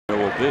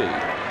be.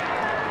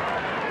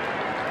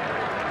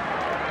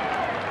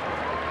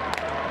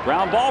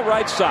 Ground ball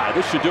right side.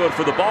 This should do it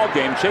for the ball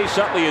game. Chase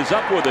Utley is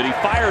up with it. He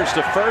fires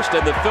to first,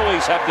 and the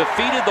Phillies have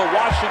defeated the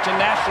Washington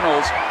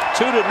Nationals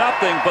 2-0.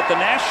 But the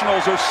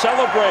Nationals are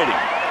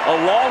celebrating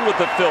along with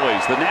the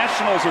Phillies. The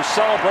Nationals are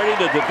celebrating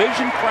a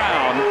division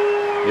crown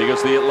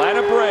because the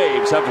Atlanta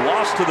Braves have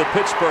lost to the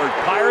Pittsburgh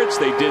Pirates.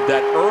 They did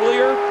that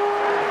earlier,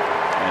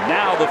 and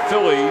now the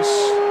Phillies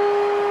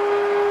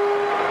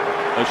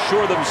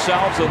assure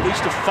themselves at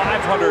least a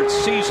 .500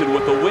 season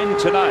with the win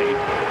tonight.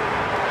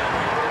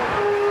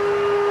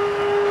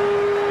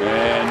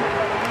 And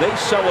they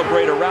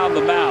celebrate around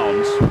the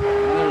mound.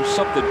 There's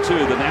something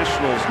too. The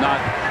Nationals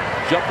not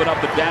jumping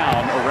up and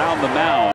down around the mound.